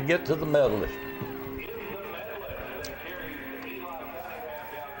hurry to get to the medalist.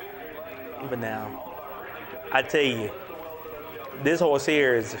 But now, I tell you, this horse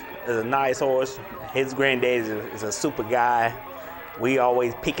here is a nice horse. His granddad is a super guy. We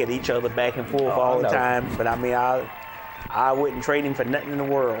always pick at each other back and forth all the time. But I mean, I wouldn't trade him for nothing in the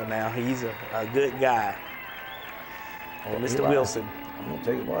world now. He's a good guy. Mr. Wilson. I'm going to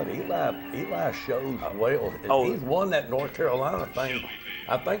tell you what, Eli shows well. He's won that North Carolina thing,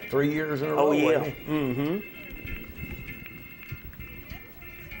 I think, 3 years in a row. Oh, yeah.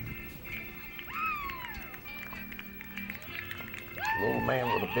 Little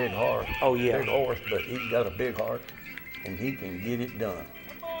man with a big heart. Oh, yeah. Big horse, but he's got a big heart, and he can get it done.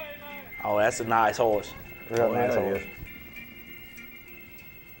 Oh, that's a nice horse. Real nice horse.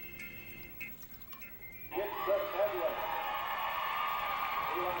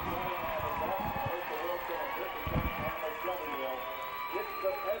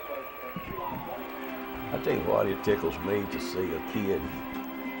 I tell you what, it tickles me to see a kid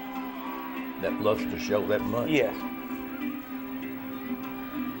that loves to show that much. Yes.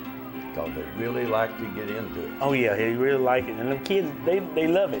 Because they really like to get into it. Oh yeah, they really like it. And the kids, they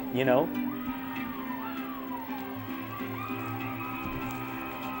love it, you know.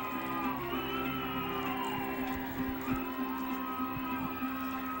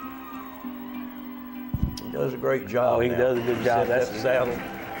 He does a great job. Oh, he does a good job. That's the saddle.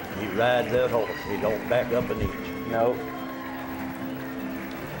 He rides that horse. He don't back up an inch. No.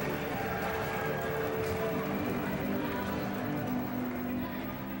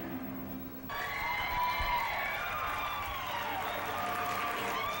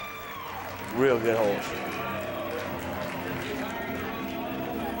 Real good horse.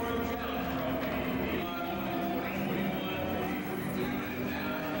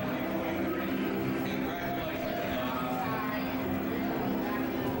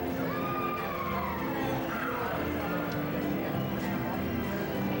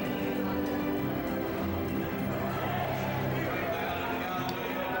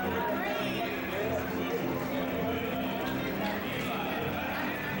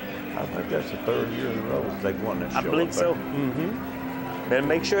 I think that's the 3rd year in a row they've won that show. I believe so. Better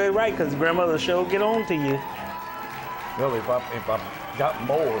make sure it's right, because grandmother show get on to you. Well, if I got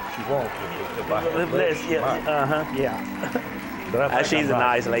more, she won't. If I had less, she might. Yeah. But I think she's I'm a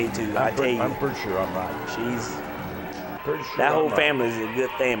right. nice lady too. I tell you. I'm pretty sure I'm right. She's pretty sure that whole I'm family is a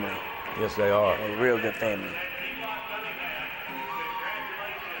good family. Yes, they are. A real good family.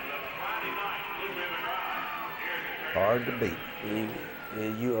 Hard to beat.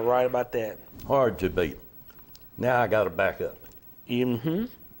 You are right about that. Hard to beat. Now I got to back up.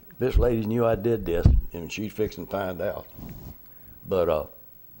 This lady knew I did this, and she's fixing to find out. But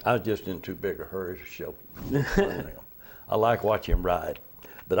I was just in too big a hurry to show. I like watching him ride.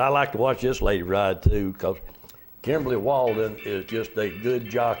 But I like to watch this lady ride, too, because Kimberly Walden is just a good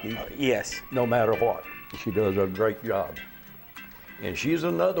jockey. Yes. No matter what. She does a great job. And she's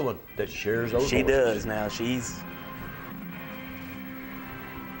another one that shares those She horses. does now. She's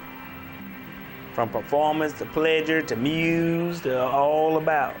from performance to pleasure to muse to all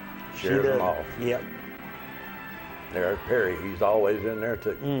about. Shares them all. Yep. There's Perry. He's always in there,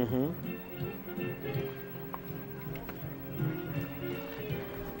 too.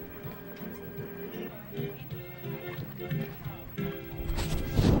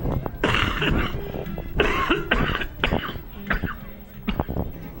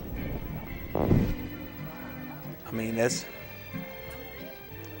 I mean,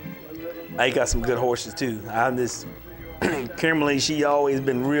 I got some good horses too. Kimberly, she always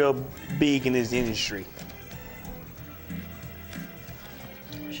been real big in this industry.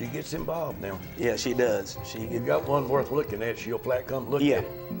 She gets involved now. Yeah, she does. You got one worth looking at, she'll flat come look at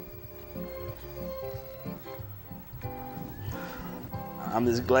it. I'm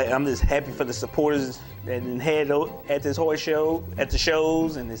just happy for the supporters that had at this horse show, at the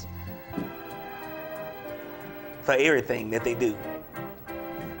shows, and for everything that they do.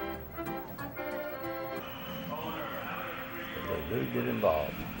 They do get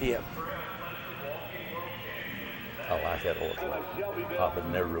involved. Yeah. I like that horse, like Papa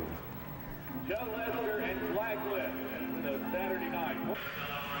Neru. Joe Lester and Flagler the Saturday night.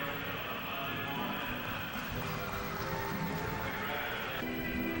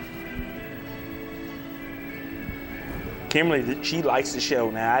 Kimberly, she likes the show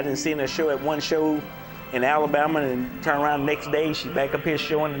now. I didn't see her show at one show in Alabama and turn around the next day. She's back up here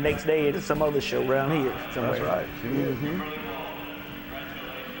showing the next day at some other show around here somewhere. That's right. She is.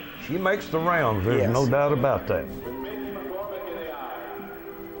 She makes the rounds. There's no doubt about that.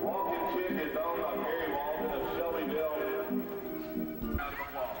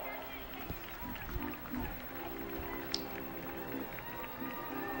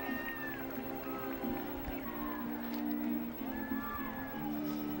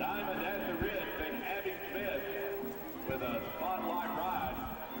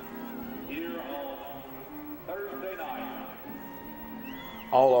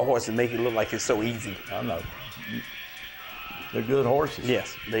 All our horses make it look like it's so easy. I know. They're good horses.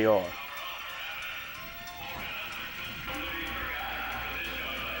 Yes, they are.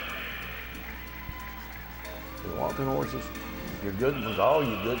 The walking horses, your good ones, all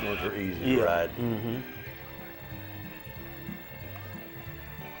your good ones are easy to ride.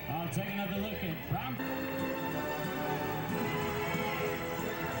 I'll take another look at Brown.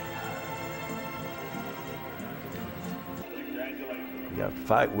 You got to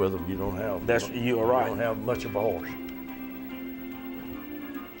fight with them. You don't have. You are right. You don't have much of a horse.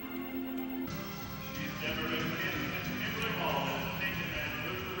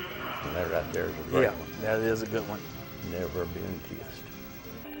 And that right there is a great one. That is a good one. Never been kissed.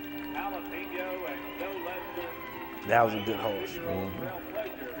 That was a good horse.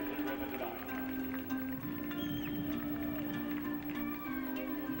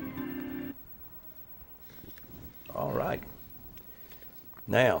 All right.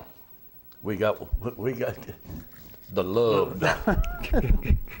 Now, we got the love doctor.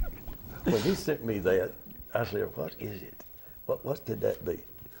 When he sent me that, I said, "What is it? What could that be?"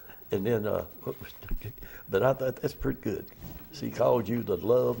 And then, but I thought that's pretty good. So he called you the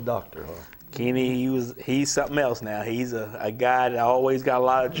love doctor, huh? Kenny, he's something else now. He's a guy that always got a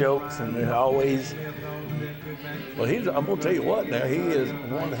lot of jokes and always. Well, I'm gonna tell you what. Now he is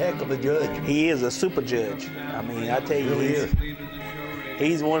one heck of a judge. He is a super judge. I mean, I tell you,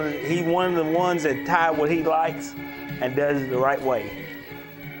 he's one of the ones that tie what he likes and does it the right way.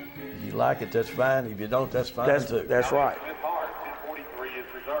 If you like it, that's fine. If you don't, that's fine too. That's right.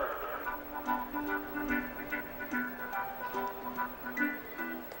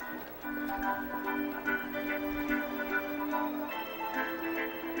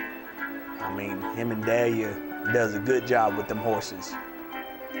 I mean, him and Dahlia does a good job with them horses.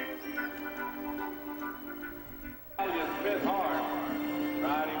 Smith Hart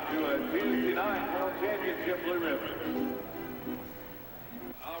riding to a Tuesday night World Championship Blue Ribbon.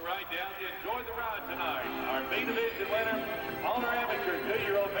 All right, Dahlia, enjoy the ride tonight. Our B Division winner, Honor Amateur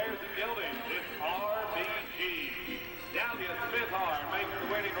 2-year-old Bears and Gilding, is RBG. Dahlia Smith Hart makes the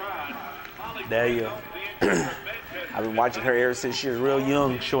winning ride. Dahlia. I've been watching her ever since she was real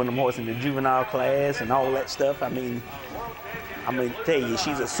young, showing them horses in the juvenile class and all that stuff. I mean, I'm going to tell you,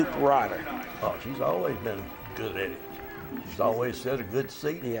 she's a super rider. Oh, she's always been good at it. She's always set a good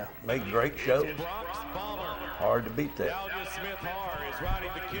seat. Yeah. Made great shows. Hard to beat that.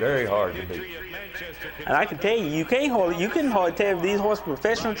 Very hard to beat. And I can tell you, you couldn't hardly tell if these horses were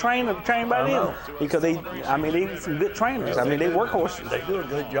professional trained by them, because they some good trainers. I mean, they work horses. They do a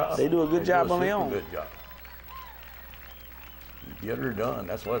good job. They do a good job on their own. Good job. Get her done.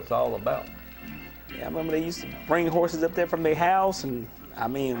 That's what it's all about. Yeah, I remember they used to bring horses up there from their house and, I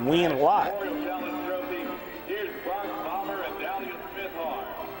mean, win a lot. Here's Brock Palmer and Dahlia Smith Hart.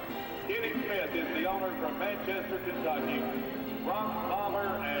 Kenny Smith is the owner from Manchester, Kentucky. Brock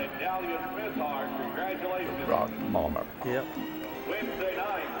Palmer and Dahlia Smith Hart, congratulations. Brock Palmer. Yep. Wednesday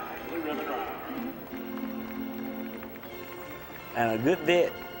night, Blue Ribbon Ride. And a good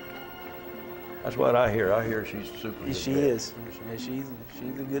vet. That's what I hear. I hear she's super good. She is. She's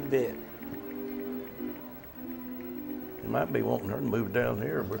a good vet. You might be wanting her to move down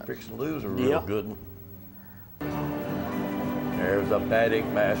here. We're fixing to lose a real good one. There's a paddock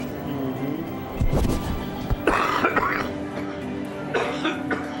master.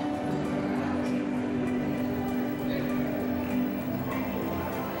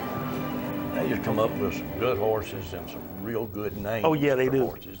 They just come up with some good horses and some real good names. Oh, yeah, they do.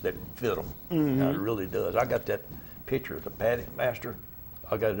 Horses that fit them. Now, it really does. I got that picture of the paddock master.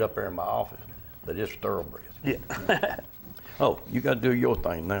 I got it up there in my office, but it's thoroughbred. Yeah. Oh, you got to do your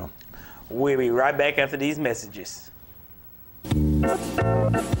thing now. We'll be right back after these messages.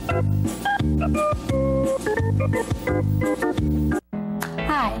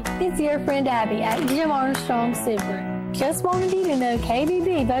 Hi, Hi, it's your friend Abby at Jim Armstrong Subaru. Just wanted you to know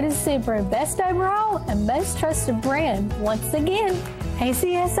KBB voted Subaru Best Overall and Most Trusted Brand once again.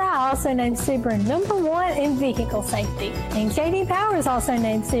 ACSI also named Subaru #1 in vehicle safety, and J.D. Power is also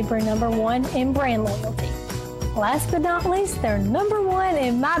named Subaru #1 in brand loyalty. Last but not least, they're #1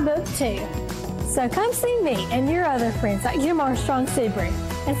 in my book too. So come see me and your other friends at Jim Armstrong Subaru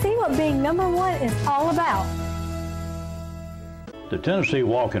and see what being #1 is all about. The Tennessee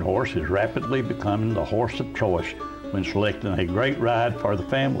Walking Horse is rapidly becoming the horse of choice when selecting a great ride for the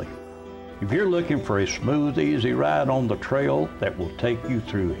family. If you're looking for a smooth, easy ride on the trail that will take you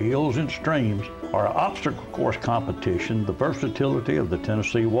through hills and streams or an obstacle course competition, the versatility of the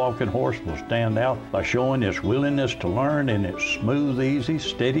Tennessee Walking Horse will stand out by showing its willingness to learn and its smooth, easy,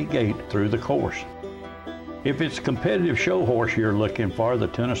 steady gait through the course. If it's a competitive show horse you're looking for, the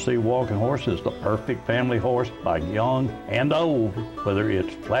Tennessee Walking Horse is the perfect family horse by young and old. Whether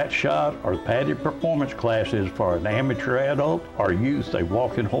it's flat shot or padded performance classes for an amateur adult or youth, a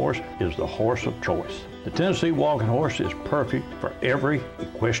walking horse is the horse of choice. The Tennessee Walking Horse is perfect for every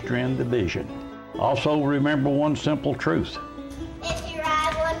equestrian division. Also remember one simple truth. If you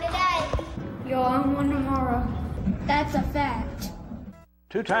ride one today, you'll own one tomorrow. That's a fact.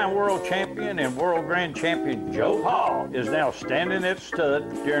 Two-time world champion and world grand champion Joe Hall is now standing at stud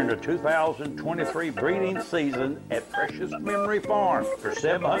during the 2023 breeding season at Precious Memory Farm for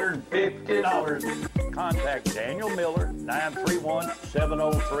 $750. Contact Daniel Miller,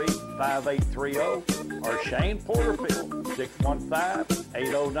 931-703-5830, or Shane Porterfield,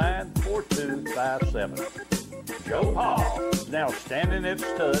 615-809-4257. Joe Hall is now standing at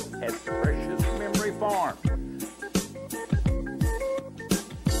stud at Precious Memory Farm.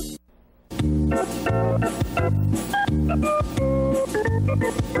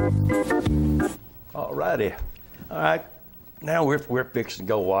 All righty. All right. Now we're fixing to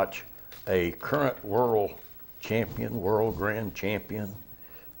go watch a current world champion, world grand champion,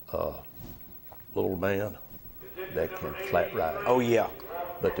 little man that can flat ride. Oh, yeah.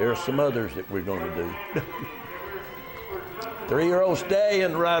 But there's some others that we're going to do. 3-year-old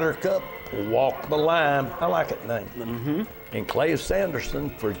stallion Ryder Cup, Walk the Line. I like that name. Mm-hmm. And Clay Sanderson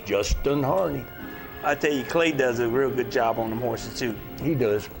for Justin Harney. I tell you, Clay does a real good job on them horses, too. He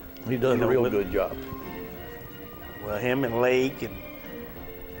does. He does a real good job. Well, him and Lake and...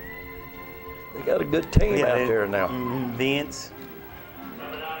 They got a good team out there now. Mm-hmm. Vince.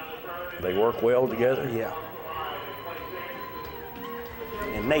 They work well together. Yeah.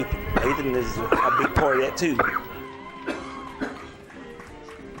 And Nathan. Nathan is a big part of that, too.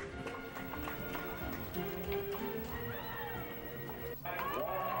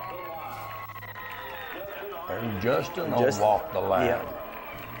 And Justin will walk the line. Yeah.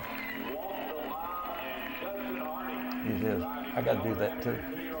 He says, I got to do that too.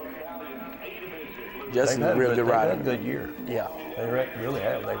 Justin's a real good rider. They've had a good year. Yeah. They really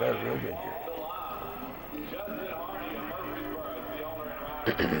have. They've had a real good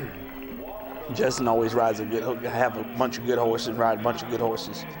year. Justin always rides have a bunch of good horses, ride a bunch of good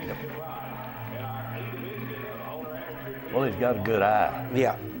horses. Yep. Well, he's got a good eye.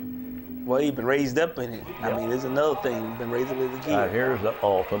 Yeah. Well, he's been raised up in it. I mean, there's another thing. He's been raised up as a kid. Here's the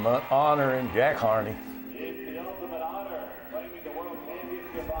Ultimate Honor in Jack Harney.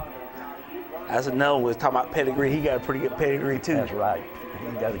 As I know, was talking about pedigree. He got a pretty good pedigree too. That's right. He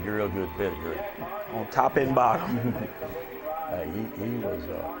got a real good pedigree. On top and bottom.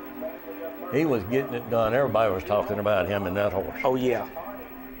 He was getting it done. Everybody was talking about him and that horse. Oh yeah.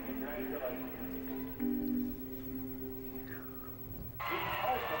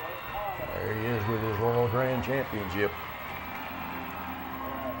 There he is with his World Grand Championship.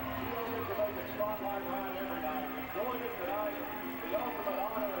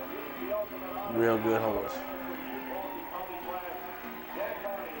 Real good horse.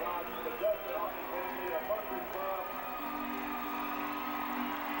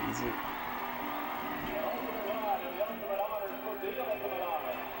 Easy.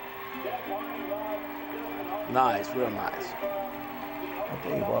 Nice, real nice. I'll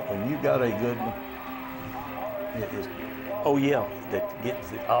tell you what, when you got a good one, oh yeah, that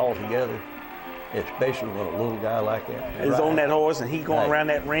gets it all together, especially when a little guy like that is on that horse and he going around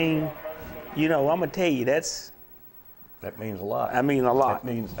that ring. You know, I'm gonna tell you, that means a lot. I mean a lot.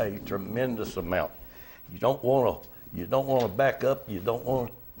 That means a tremendous amount. You don't want to back up. You don't want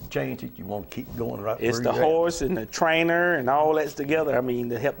to change it. You want to keep going right. It's the horse and the trainer and all that's together. I mean,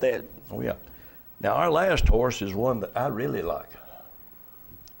 to help that. Oh yeah. Now our last horse is one that I really like,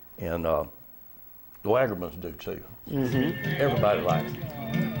 and the Waggermans do too. Mm-hmm. Everybody likes it.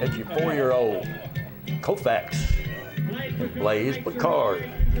 That's your 4-year-old Koufax. Blaze Picard.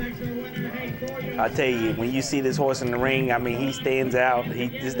 I tell you, when you see this horse in the ring, I mean, he stands out. He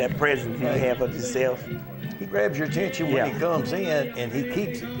just that presence he have of himself. He grabs your attention when he comes in, and he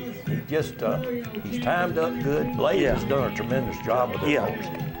keeps it. He just, he's timed up good. Blaze has done a tremendous job with this horse.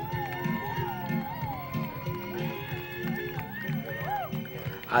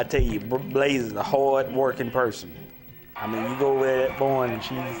 I tell you, Blaze is a hard-working person. I mean, you go over there at Bourne, and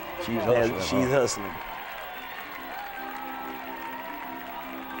she's hustling.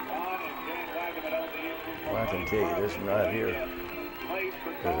 Well, I can tell you this one right here.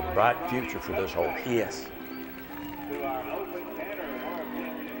 There's a bright future for this horse. Yes.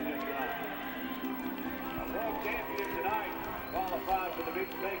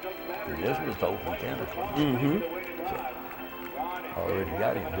 And this was the Open Canter class. So, already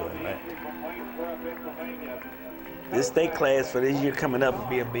got him doing that. This state class for this year coming up will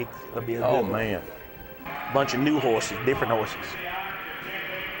be a big Oh man, bunch of new horses, different horses.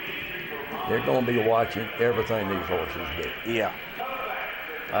 They're going to be watching everything these horses do. Yeah.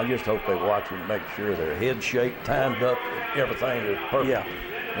 I just hope they watch them to make sure their head shape, timed up, everything is perfect. Yeah.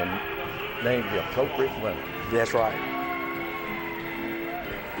 And named the appropriate winner. That's right.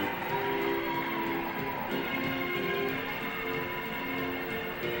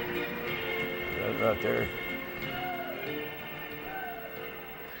 That right there.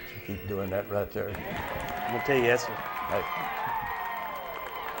 She keep doing that right there. I'm gonna tell you, that's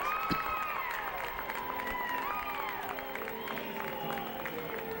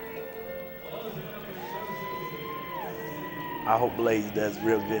I hope Blaze does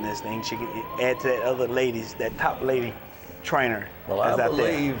real good in this thing. She can add to that other ladies, that top lady trainer. Well, I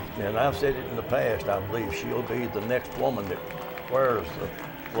believe, and I've said it in the past, I believe she'll be the next woman that wears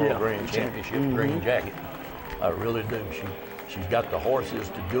the World Grand Championship green jacket. I really do. She's got the horses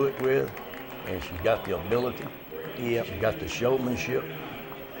to do it with, and she's got the ability. Yep. She's got the showmanship.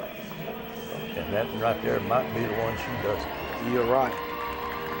 And that right there might be the one she does it. You're right.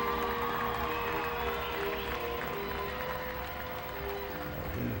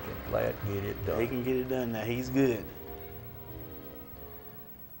 He can flat get it done. He can get it done now. He's good.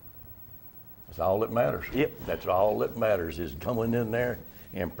 That's all that matters. Yep. That's all that matters is coming in there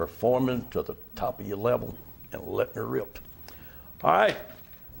and performing to the top of your level and letting her rip. All right.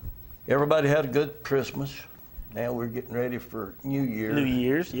 Everybody had a good Christmas. Now we're getting ready for New Year's. New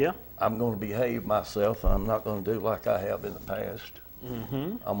Year's, yeah. I'm going to behave myself. I'm not going to do like I have in the past.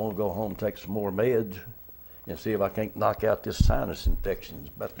 Mm-hmm. I'm going to go home and take some more meds and see if I can't knock out this sinus infection.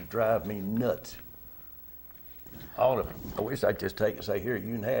 It's about to drive me nuts. I wish I'd just take it and say, here,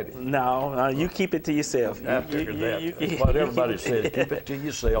 you can have it. No, you keep it to yourself. I figured that. That's what everybody says. Keep it to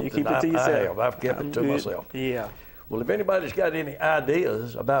yourself. You keep it to yourself. I've kept it to myself. Yeah. Well, if anybody's got any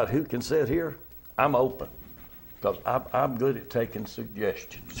ideas about who can sit here, I'm open. Because I'm good at taking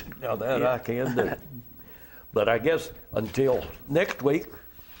suggestions. Now that I can do. But I guess until next week,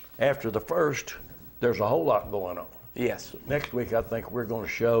 after the first, there's a whole lot going on. Yes. Next week, I think we're going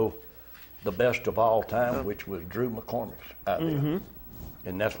to show the best of all time, which was Drew McCormick's idea. Mm-hmm.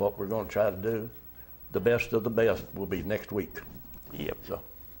 And that's what we're going to try to do. The best of the best will be next week. Yep. So,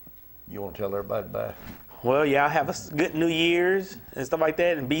 you want to tell everybody bye? Well, y'all have a good New Year's and stuff like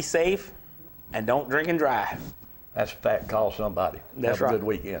that, and be safe, and don't drink and drive. That's a fact. Call somebody. That's have a right. good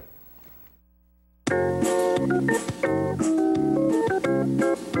weekend.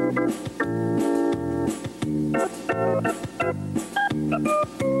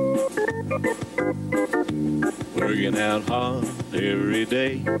 Working out hard every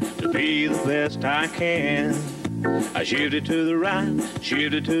day to be the best I can. I shifted to the right,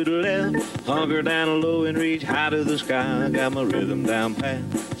 shifted to the left, hunker down low and reach high to the sky. I got my rhythm down pat,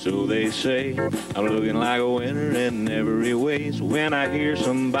 so they say. I'm looking like a winner in every way. So when I hear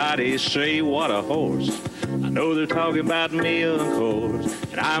somebody say, what a horse, I know they're talking about me, of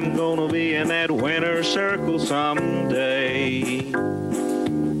course. And I'm gonna be in that winner's circle someday.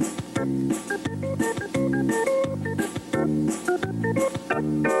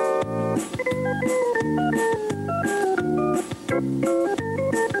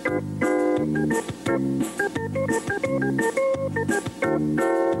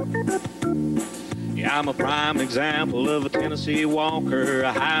 Yeah, I'm a prime example of a Tennessee walker,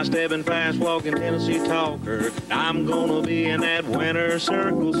 a high-stepping, fast-walking Tennessee talker. I'm gonna be in that winner's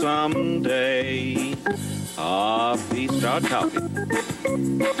circle someday. Pete, start talking.